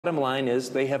Bottom line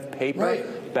is they have paper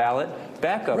ballot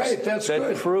backups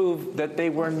that prove that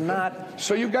they were not.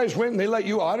 So you guys went and they let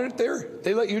you audit there?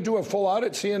 They let you do a full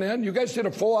audit, CNN? You guys did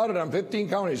a full audit on 15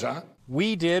 counties, huh?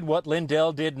 We did what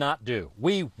Lindell did not do.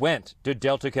 We went to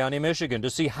Delta County, Michigan to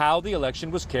see how the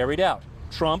election was carried out.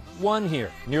 Trump won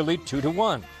here, nearly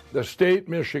 2-1. The state,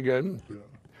 Michigan,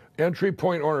 entry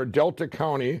point owner, Delta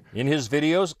County. In his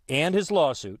videos and his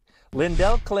lawsuit,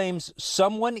 Lindell claims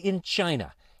someone in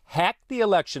China hacked the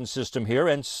election system here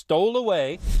and stole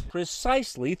away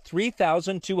precisely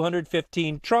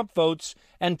 3,215 Trump votes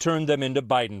and turned them into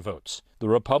Biden votes. The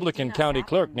Republican county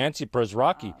clerk, Nancy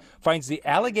Przrocki, finds the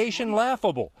allegation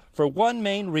laughable for one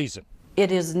main reason. It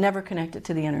is never connected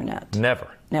to the internet. Never.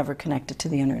 Never connected to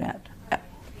the internet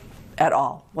at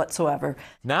all, whatsoever.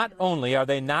 Not only are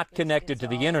they not connected to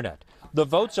the internet, the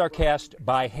votes are cast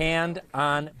by hand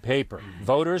on paper.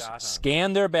 Voters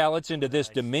scan their ballots into this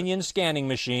Dominion scanning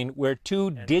machine where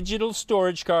 2 digital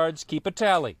storage cards keep a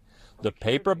tally. The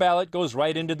paper ballot goes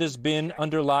right into this bin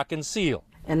under lock and seal.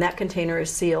 And that container is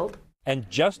sealed. And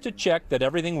just to check that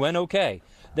everything went okay,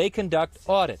 they conduct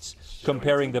audits,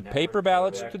 comparing the paper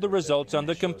ballots to the results on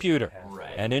the computer.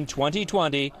 And in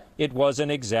 2020, it was an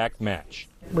exact match.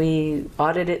 We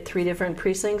audited 3 different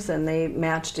precincts, and they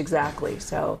matched exactly.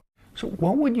 So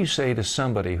what would you say to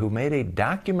somebody who made a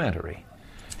documentary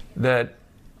that,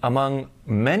 among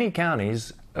many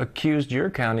counties, accused your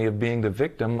county of being the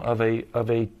victim of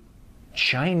a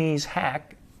Chinese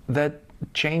hack that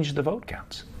changed the vote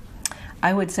counts?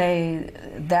 I would say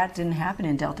that didn't happen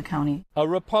in Delta County. A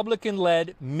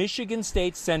Republican-led Michigan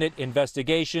State Senate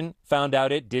investigation found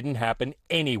out it didn't happen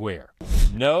anywhere.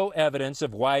 No evidence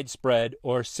of widespread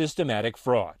or systematic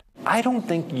fraud. I don't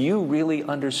think you really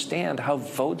understand how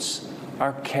votes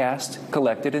are cast,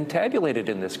 collected, and tabulated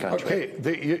in this country.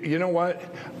 Okay, you know what?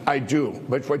 I do.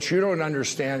 But what you don't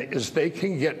understand is they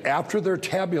can get, after they're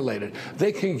tabulated,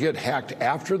 they can get hacked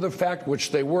after the fact,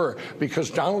 which they were, because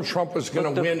Donald Trump was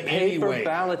going to win anyway.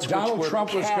 Donald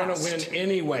Trump was going to win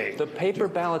anyway. The paper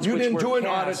ballots you didn't do an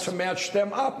cast audit to match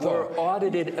them up, though. Were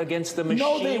audited against the machine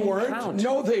No, they weren't. count.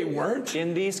 No, they weren't.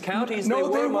 In these counties,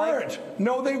 no, they weren't.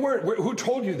 No, they weren't. Who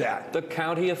told you that? The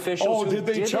county officials. Oh, who did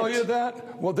they tell it. you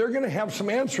that? Well, they're going to have some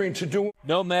answering to do.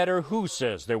 No matter who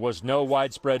says there was no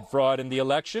widespread fraud in the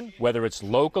election, whether it's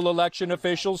local election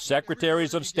officials,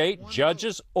 secretaries of state,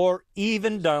 judges, or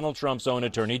even Donald Trump's own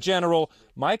attorney general,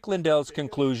 Mike Lindell's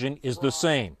conclusion is the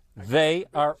same. They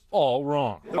are all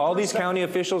wrong. All these county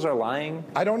officials are lying?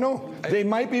 I don't know. They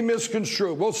might be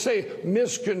misconstrued. We'll say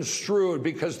misconstrued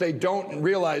because they don't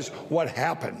realize what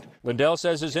happened. Lindell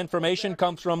says his information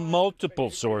comes from multiple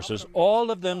sources,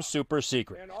 all of them super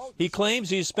secret. He claims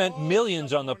he's spent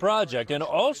millions on the project and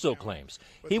also claims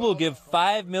he will give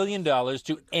 $5 million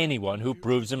to anyone who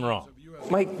proves him wrong.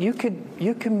 Mike, you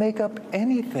can make up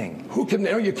anything. Who can?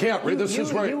 No, you can't. This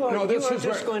is where. No, this is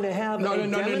where. Going to have a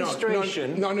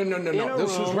demonstration. No.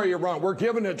 This is where you're wrong. We're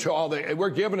giving it to We're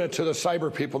giving it to the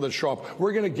cyber people that show up.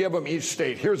 We're going to give them each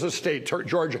state. Here's a state,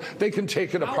 Georgia. They can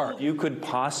take it apart. You could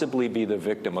possibly be the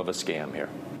victim of a scam here.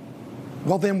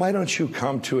 Well, then why don't you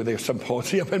come to the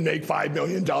symposium and make $5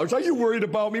 million? Are you worried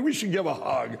about me? We should give a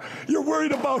hug. You're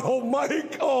worried about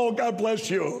Mike? Oh, God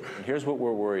bless you. Here's what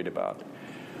we're worried about.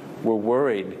 We're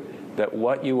worried that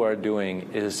what you are doing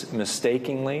is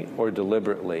mistakenly or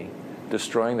deliberately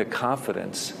destroying the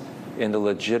confidence in the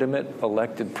legitimate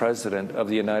elected president of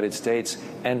the United States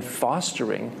and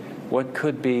fostering what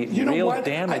could be real damage to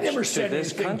this country. I never said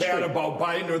anything bad about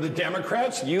Biden or the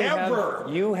Democrats. You have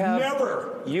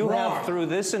through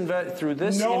this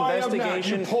investigation. I have not.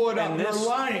 You pull it up. You're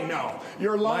lying now.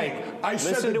 You're lying. Mike, I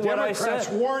said the Democrats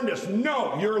warned us.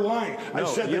 No, you're lying. I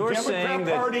said the Democrat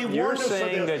Party warned us of this.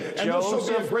 You're saying that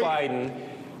Joseph Biden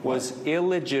was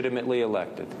illegitimately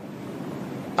elected.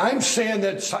 I'm saying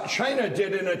that China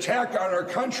did an attack on our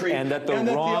country. And that the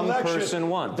wrong person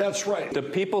won. That's right. The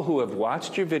people who have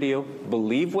watched your video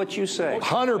believe what you say.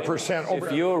 100%.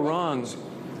 If you're wrong,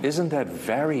 isn't that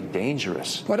very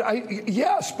dangerous?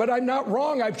 Yes, but I'm not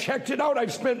wrong. I've checked it out.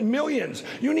 I've spent millions.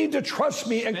 You need to trust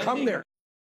me and come there.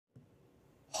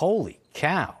 Holy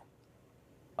cow.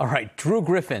 All right, Drew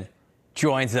Griffin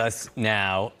joins us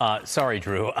now. Sorry,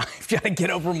 Drew. I've got to get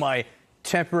over my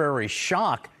temporary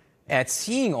shock at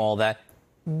seeing all that.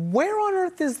 Where on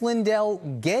earth is Lindell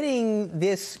getting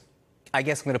this, I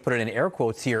guess I'm going to put it in air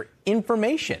quotes here,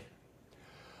 information?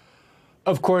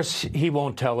 Of course, he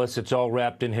won't tell us. It's all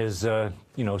wrapped in his,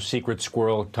 secret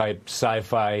squirrel type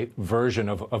sci-fi version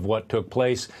of what took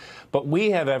place. But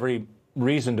we have every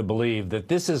reason to believe that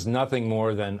this is nothing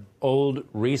more than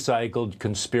old, recycled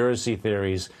conspiracy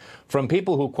theories from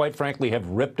people who, quite frankly, have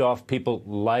ripped off people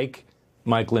like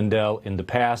Mike Lindell in the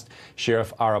past.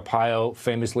 Sheriff Arpaio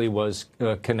famously was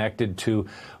connected to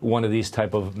one of these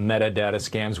type of metadata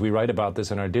scams. We write about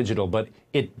this in our digital, but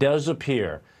it does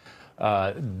appear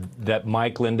that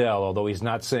Mike Lindell, although he's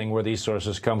not saying where these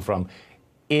sources come from,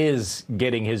 is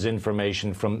getting his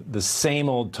information from the same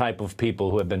old type of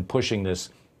people who have been pushing this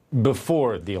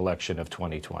before the election of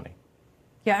 2020.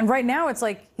 Yeah, and right now it's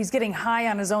like he's getting high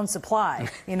on his own supply.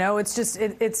 You know, it's just,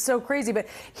 it's so crazy. But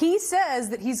he says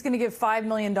that he's going to give $5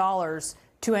 million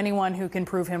to anyone who can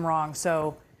prove him wrong.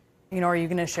 So, you know, are you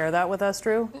going to share that with us,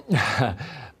 Drew?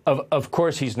 Of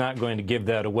course, he's not going to give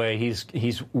that away.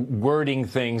 He's wording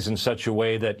things in such a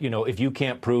way that, you know, if you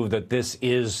can't prove that this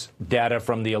is data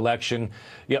from the election,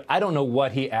 you know, I don't know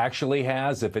what he actually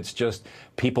has. If it's just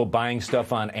people buying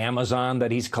stuff on Amazon that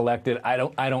he's collected, I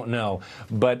don't know.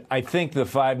 But I think the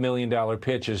 $5 million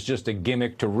pitch is just a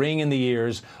gimmick to ring in the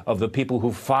ears of the people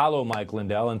who follow Mike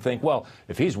Lindell and think, well,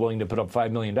 if he's willing to put up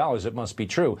 $5 million, it must be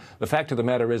true. The fact of the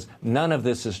matter is, none of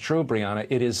this is true, Brianna.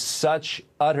 It is such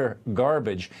utter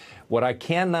garbage. What I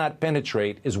cannot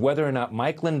penetrate is whether or not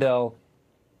Mike Lindell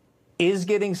is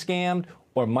getting scammed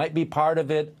or might be part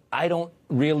of it. I don't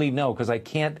really know, because I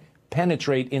can't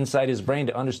penetrate inside his brain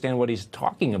to understand what he's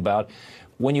talking about.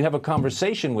 When you have a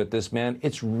conversation with this man,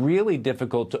 it's really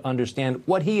difficult to understand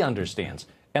what he understands.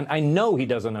 And I know he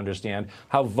doesn't understand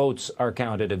how votes are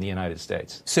counted in the United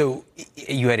States. So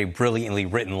you had a brilliantly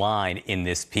written line in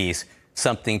this piece,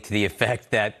 something to the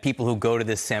effect that people who go to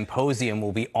this symposium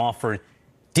will be offered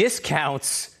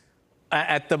discounts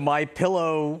at the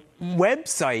MyPillow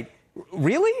website.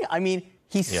 Really? I mean,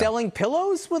 he's selling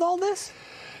pillows with all this?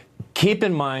 Keep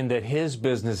in mind that his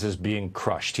business is being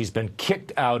crushed. He's been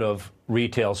kicked out of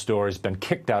retail stores, been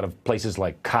kicked out of places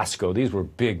like Costco. These were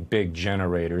big, big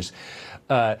generators.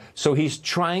 So he's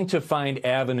trying to find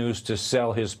avenues to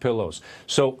sell his pillows.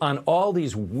 So on all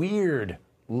these weird,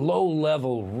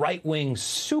 low-level, right-wing,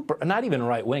 not even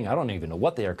right-wing, I don't even know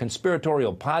what they are,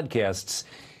 conspiratorial podcasts,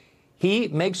 he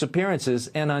makes appearances,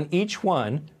 and on each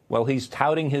one, while he's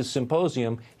touting his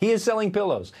symposium, he is selling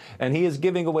pillows, and he is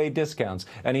giving away discounts.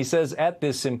 And he says at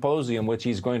this symposium, which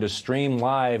he's going to stream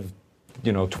live,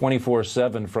 you know,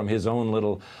 24/7 from his own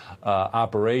little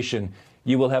operation,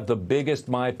 you will have the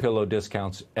biggest MyPillow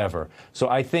discounts ever. So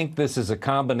I think this is a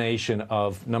combination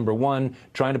of, number one,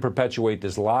 trying to perpetuate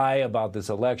this lie about this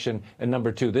election, and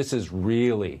number two, this is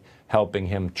really helping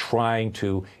him trying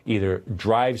to either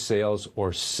drive sales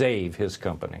or save his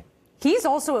company. He's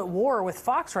also at war with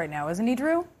Fox right now, isn't he,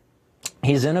 Drew?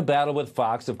 He's in a battle with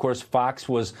Fox. Of course, Fox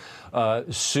was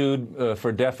sued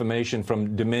for defamation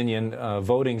from Dominion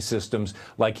voting systems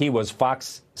like he was.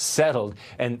 Fox settled,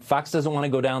 and Fox doesn't want to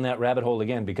go down that rabbit hole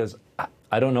again, because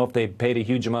I don't know if they paid a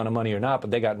huge amount of money or not,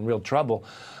 but they got in real trouble,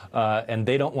 and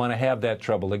they don't want to have that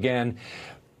trouble again.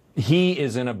 He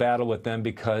is in a battle with them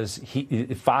because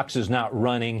Fox is not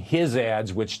running his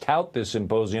ads, which tout this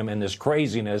symposium and this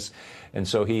craziness, and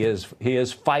so he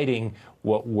is fighting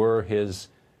what were his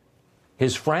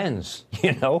friends,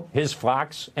 you know, his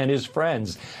Fox and his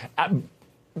friends.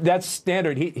 That's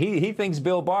standard. He thinks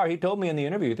Bill Barr, he told me in the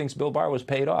interview, he thinks Bill Barr was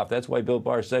paid off. That's why Bill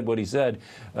Barr said what he said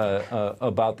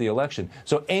about the election.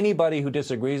 So anybody who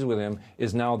disagrees with him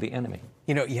is now the enemy.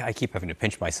 You know, yeah, I keep having to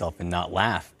pinch myself and not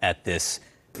laugh at this.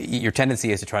 Your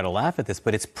tendency is to try to laugh at this,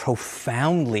 but it's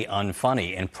profoundly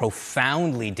unfunny and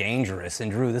profoundly dangerous. And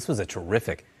Drew, this was a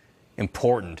terrific,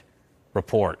 important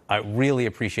report. I really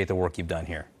appreciate the work you've done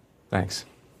here. Thanks.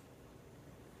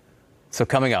 So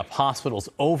coming up, hospitals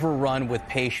overrun with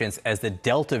patients as the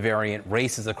Delta variant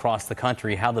races across the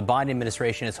country, how the Biden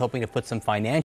administration is hoping to put some financial